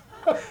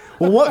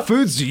 Well, what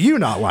foods do you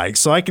not like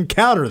so I can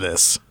counter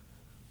this?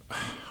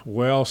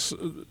 Well,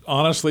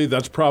 honestly,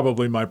 that's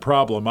probably my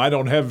problem. I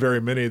don't have very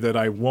many that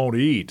I won't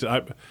eat.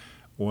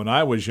 When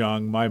I was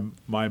young,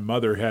 my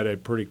mother had a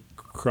pretty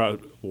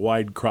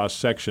wide cross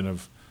section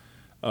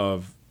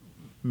of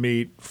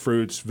meat,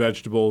 fruits,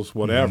 vegetables,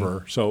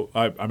 whatever. So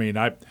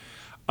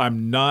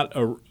I'm not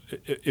a.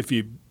 If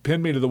you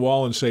pin me to the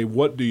wall and say,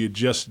 what do you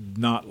just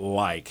not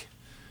like,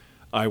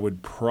 I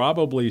would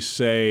probably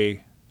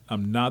say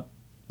I'm not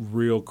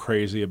real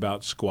crazy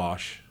about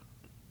squash.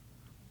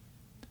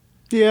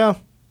 Yeah.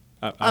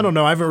 I don't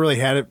know. I haven't really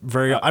had it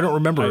I don't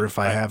remember if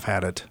I have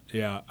had it.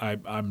 Yeah,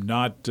 I'm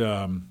not.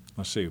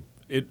 Let's see.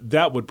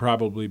 That would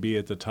probably be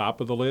at the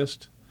top of the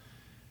list.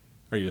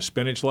 Are you a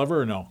spinach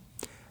lover or no?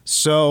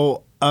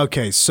 So,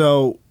 okay.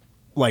 So,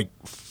 like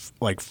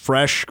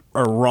fresh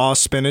or raw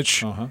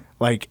spinach,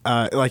 like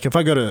if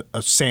I go to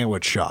a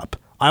sandwich shop,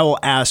 I will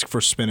ask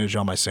for spinach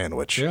on my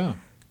sandwich. Yeah.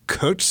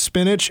 Cooked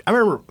spinach. I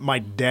remember my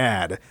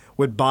dad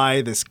would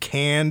buy this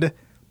canned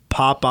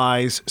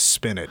Popeyes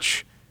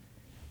spinach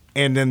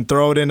and then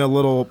throw it in a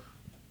little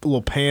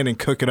pan and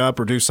cook it up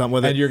or do something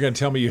with it. And you're going to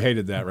tell me you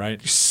hated that,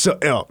 right?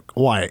 So,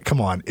 Wyatt,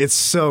 come on. It's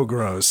so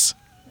gross.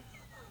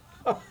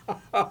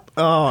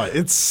 Oh,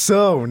 it's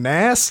so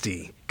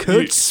nasty.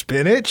 Cooked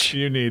spinach?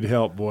 You need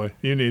help, boy.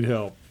 You need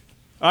help.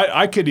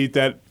 I could eat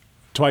that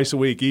twice a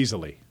week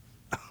easily.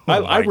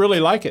 I really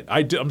like it.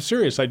 I'm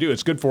serious. I do.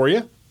 It's good for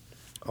you.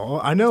 Oh,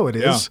 I know it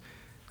is. Yeah.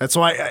 That's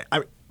why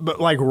but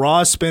like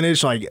raw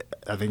spinach, like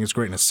I think it's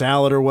great in a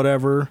salad or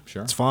whatever.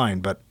 Sure. It's fine.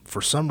 But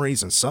for some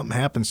reason, something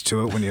happens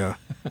to it when you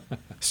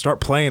start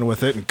playing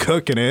with it and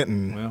cooking it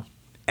and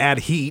add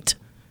heat.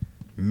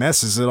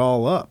 Messes it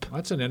all up.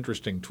 That's an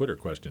interesting Twitter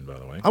question, by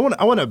the way. I want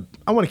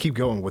to keep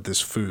going with this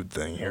food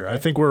thing here. Okay. I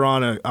think we're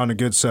on a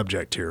good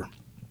subject here.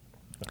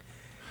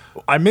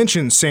 I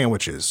mentioned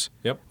sandwiches.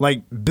 Yep.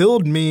 Like,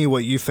 build me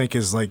what you think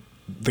is like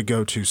the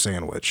go-to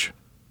sandwich.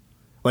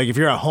 Like, if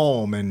you're at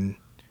home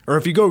or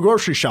if you go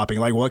grocery shopping,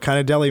 like what kind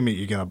of deli meat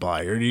you gonna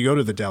buy, or do you go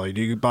to the deli?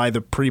 Do you buy the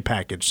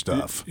prepackaged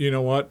stuff? You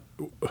know what?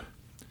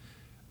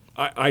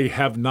 I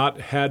have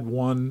not had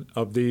one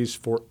of these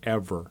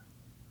forever.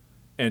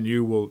 And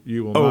you will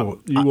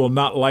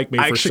not like me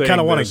for saying this. I actually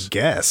kind of want to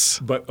guess.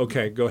 But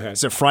okay, go ahead.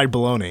 Is it fried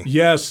bologna?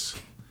 Yes.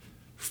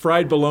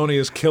 Fried bologna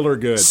is killer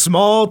good.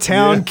 Small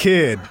town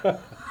kid.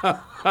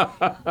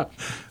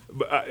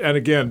 And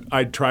again,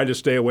 I try to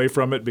stay away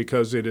from it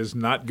because it is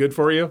not good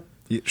for you.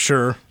 Yeah,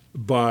 sure.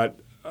 But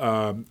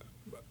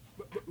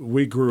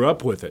we grew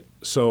up with it.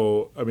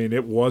 So, I mean,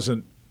 it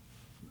wasn't,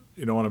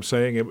 you know what I'm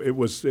saying? It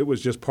was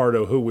just part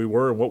of who we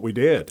were and what we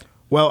did.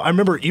 Well,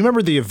 you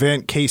remember the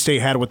event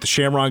K-State had with the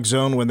Shamrock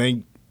Zone when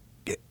they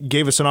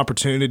gave us an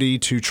opportunity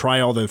to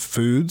try all the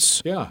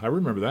foods? Yeah, I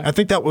remember that. I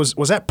think that was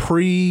that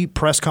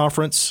pre-press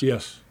conference?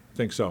 Yes, I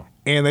think so.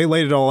 And they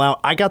laid it all out.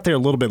 I got there a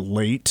little bit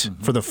late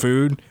for the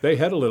food. They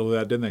had a little of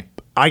that, didn't they?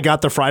 I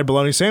got the fried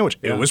bologna sandwich.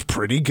 Yeah. It was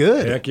pretty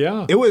good. Heck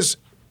yeah. It was,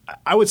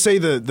 I would say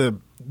the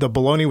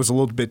bologna was a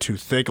little bit too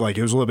thick. Like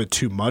it was a little bit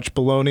too much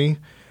bologna.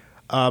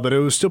 But it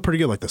was still pretty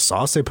good. Like the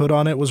sauce they put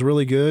on it was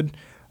really good.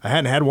 I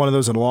hadn't had one of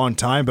those in a long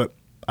time, but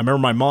I remember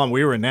my mom,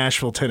 we were in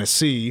Nashville,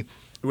 Tennessee.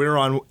 We were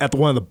at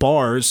one of the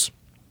bars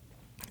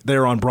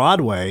there on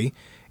Broadway,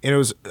 and it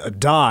was a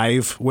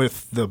dive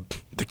with the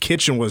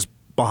kitchen was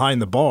behind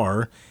the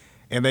bar,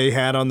 and they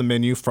had on the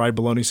menu fried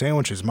bologna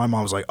sandwiches. My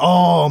mom was like,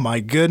 oh,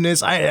 my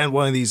goodness, I hadn't had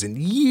one of these in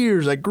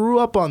years. I grew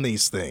up on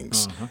these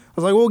things. I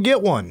was like, well,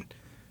 get one.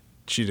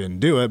 She didn't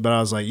do it, but I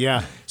was like,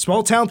 yeah,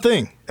 small town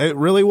thing. It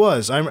really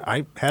was.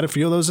 I had a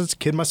few of those as a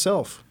kid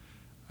myself.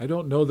 I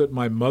don't know that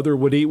my mother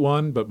would eat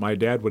one, but my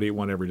dad would eat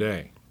one every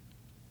day.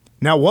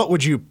 Now, what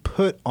would you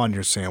put on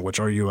your sandwich?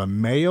 Are you a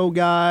mayo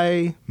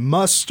guy,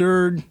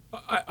 mustard,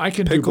 I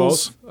can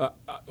pickles? Do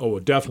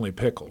both. Definitely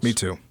pickles. Me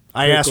too.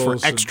 I asked for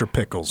extra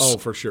pickles. Oh,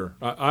 for sure.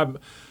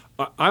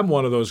 I'm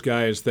one of those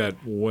guys that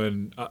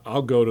when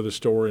I'll go to the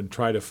store and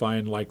try to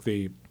find like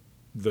the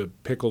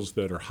pickles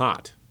that are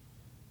hot,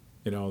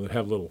 that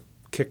have a little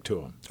kick to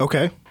them.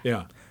 Okay.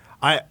 Yeah.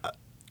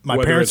 My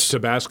Whether parents, it's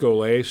Tabasco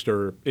laced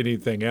or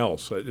anything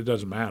else, it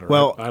doesn't matter.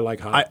 Well, I like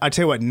hot. I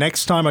tell you what,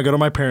 next time I go to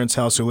my parents'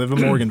 house who live in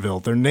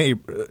Morganville,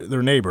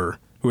 their neighbor,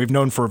 who we've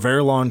known for a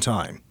very long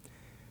time,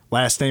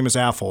 last name is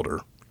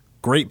Affolter,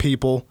 great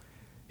people.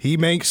 He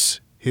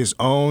makes his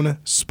own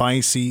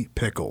spicy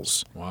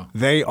pickles. Wow.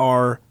 They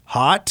are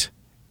hot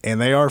and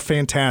they are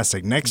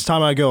fantastic. Next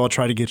time I go, I'll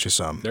try to get you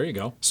some. There you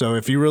go. So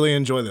if you really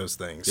enjoy those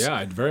things. Yeah,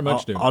 I very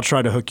much do. I'll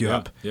try to hook you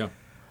up. Yeah.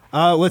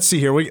 Let's see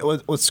here.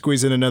 Let's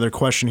squeeze in another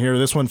question here.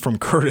 This one from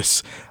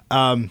Curtis.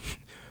 Will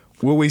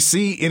we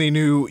see any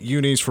new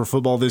unis for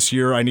football this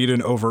year? I need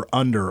an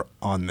over-under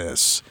on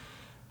this.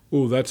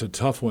 Ooh, that's a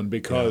tough one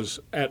because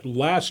at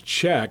last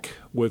check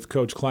with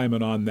Coach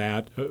Kleiman on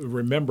that,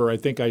 remember, I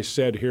think I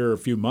said here a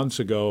few months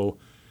ago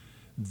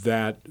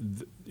that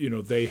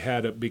they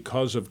had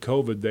because of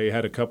COVID, they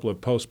had a couple of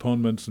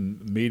postponements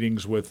and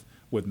meetings with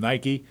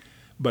Nike.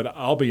 but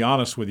I'll be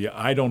honest with you,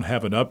 I don't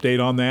have an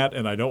update on that,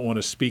 and I don't want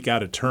to speak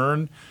out of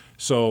turn.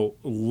 So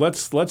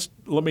let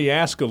me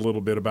ask a little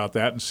bit about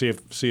that and see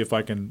if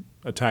I can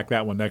attack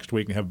that one next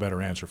week and have a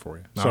better answer for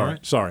you.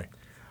 Sorry.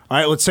 All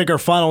right, let's take our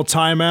final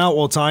timeout.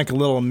 We'll talk a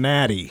little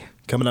natty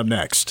coming up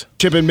next.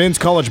 Chip and men's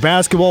college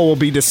basketball will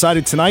be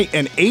decided tonight,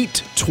 an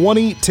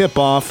 8:20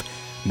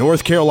 tip-off,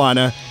 North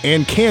Carolina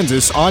and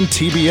Kansas on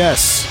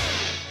TBS.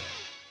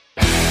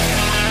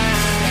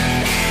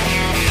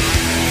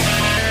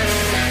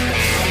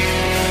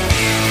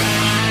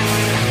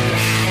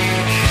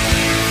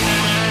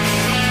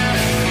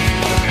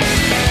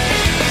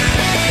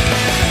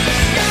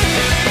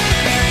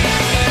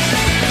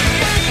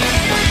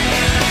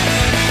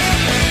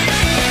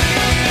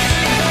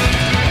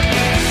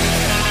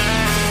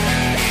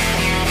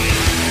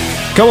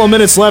 Couple of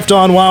minutes left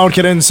on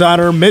Wildcat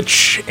Insider.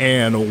 Mitch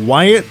and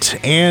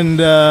Wyatt. And,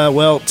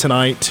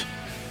 tonight,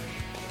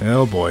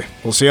 oh boy,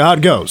 we'll see how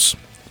it goes.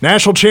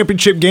 National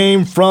championship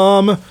game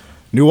from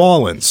New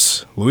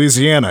Orleans,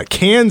 Louisiana.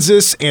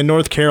 Kansas and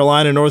North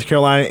Carolina. North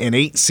Carolina an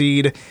 8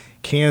 seed.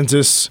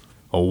 Kansas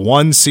a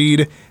 1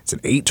 seed. It's an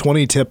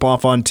 8:20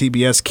 tip-off on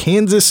TBS.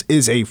 Kansas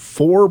is a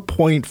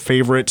 4-point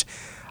favorite.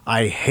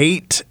 I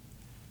hate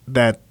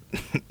that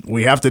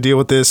we have to deal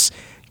with this.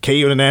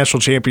 KU in a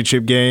national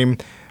championship game.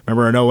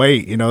 Remember in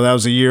 2008, that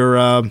was the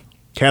year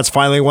Cats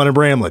finally won in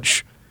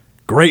Bramlage.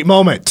 Great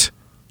moment.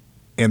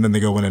 And then they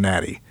go win a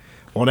natty.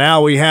 Well,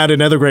 now we had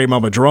another great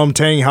moment. Jerome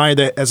Tang hired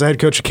as a head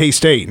coach of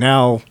K-State.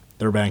 Now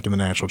they're back in the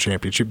national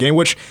championship game,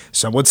 which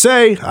some would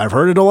say, I've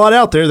heard it a lot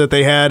out there, that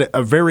they had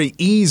a very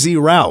easy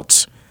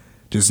route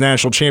to this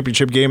national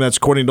championship game. That's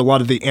according to a lot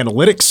of the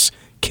analytics.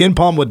 Ken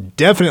Palm would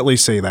definitely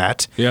say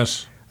that.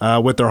 Yes.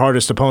 With their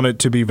hardest opponent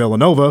to be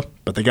Villanova.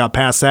 But they got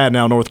past that.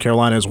 Now North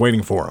Carolina is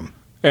waiting for them.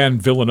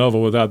 And Villanova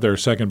without their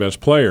second-best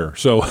player.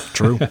 So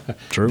True.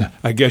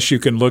 I guess you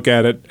can look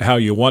at it how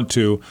you want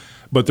to.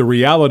 But the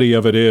reality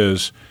of it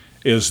is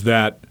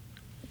that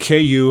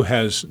KU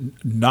has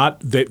not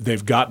 –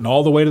 they've gotten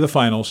all the way to the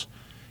finals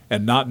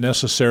and not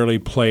necessarily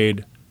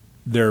played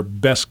their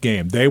best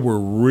game. They were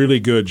really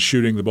good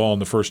shooting the ball in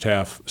the first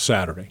half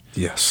Saturday.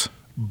 Yes.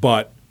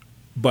 But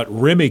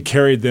Remy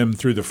carried them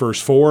through the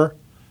first 4,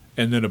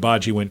 and then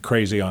Abaji went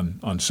crazy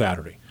on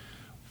Saturday.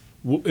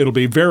 It'll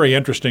be very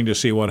interesting to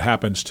see what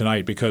happens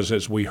tonight because,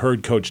 as we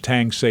heard Coach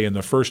Tang say in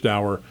the first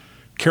hour,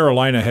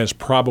 Carolina has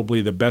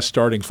probably the best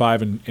starting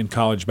 5 in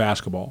college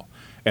basketball.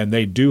 And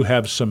they do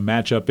have some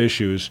matchup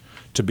issues,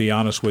 to be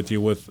honest with you,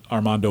 with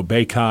Armando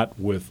Bacot,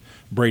 with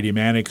Brady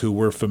Manick, who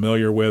we're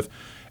familiar with.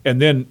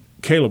 And then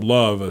Caleb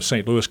Love, a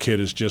St. Louis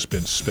kid, has just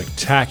been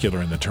spectacular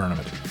in the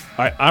tournament.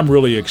 I'm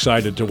really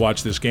excited to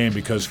watch this game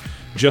because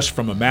just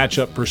from a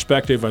matchup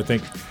perspective, I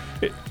think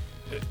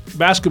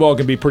basketball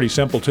can be pretty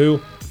simple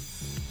too.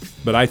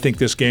 But I think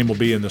this game will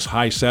be in this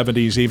high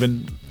 70s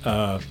even,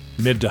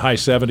 mid to high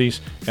 70s,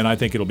 and I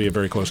think it'll be a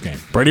very close game.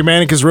 Brady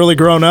Manick has really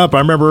grown up. I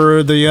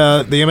remember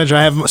the image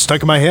I have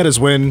stuck in my head is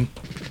when,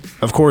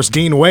 of course,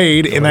 Dean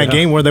Wade in that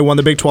game where they won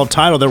the Big 12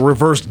 title, the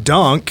reverse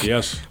dunk,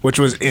 which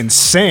was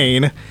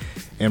insane,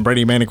 and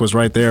Brady Manick was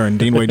right there, and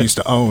Dean Wade used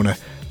to own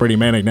Brady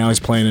Manick. Now he's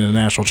playing in a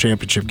national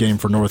championship game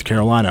for North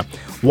Carolina.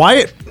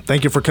 Wyatt,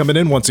 thank you for coming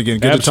in once again.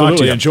 Good to talk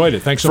to you. Enjoyed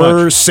it. Thanks so much.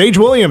 For Sage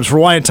Williams, for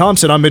Wyatt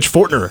Thompson, I'm Mitch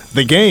Fortner.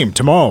 The game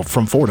tomorrow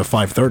from 4 to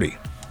 5:30.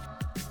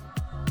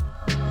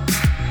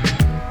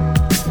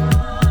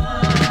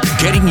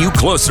 Getting you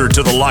closer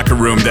to the locker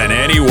room than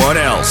anyone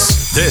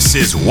else. This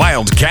is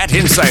Wildcat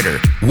Insider.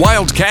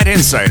 Wildcat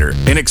Insider,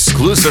 an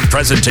exclusive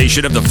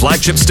presentation of the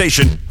flagship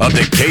station of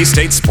the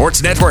K-State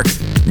Sports Network.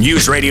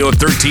 News Radio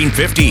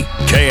 1350,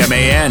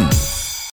 KMAN.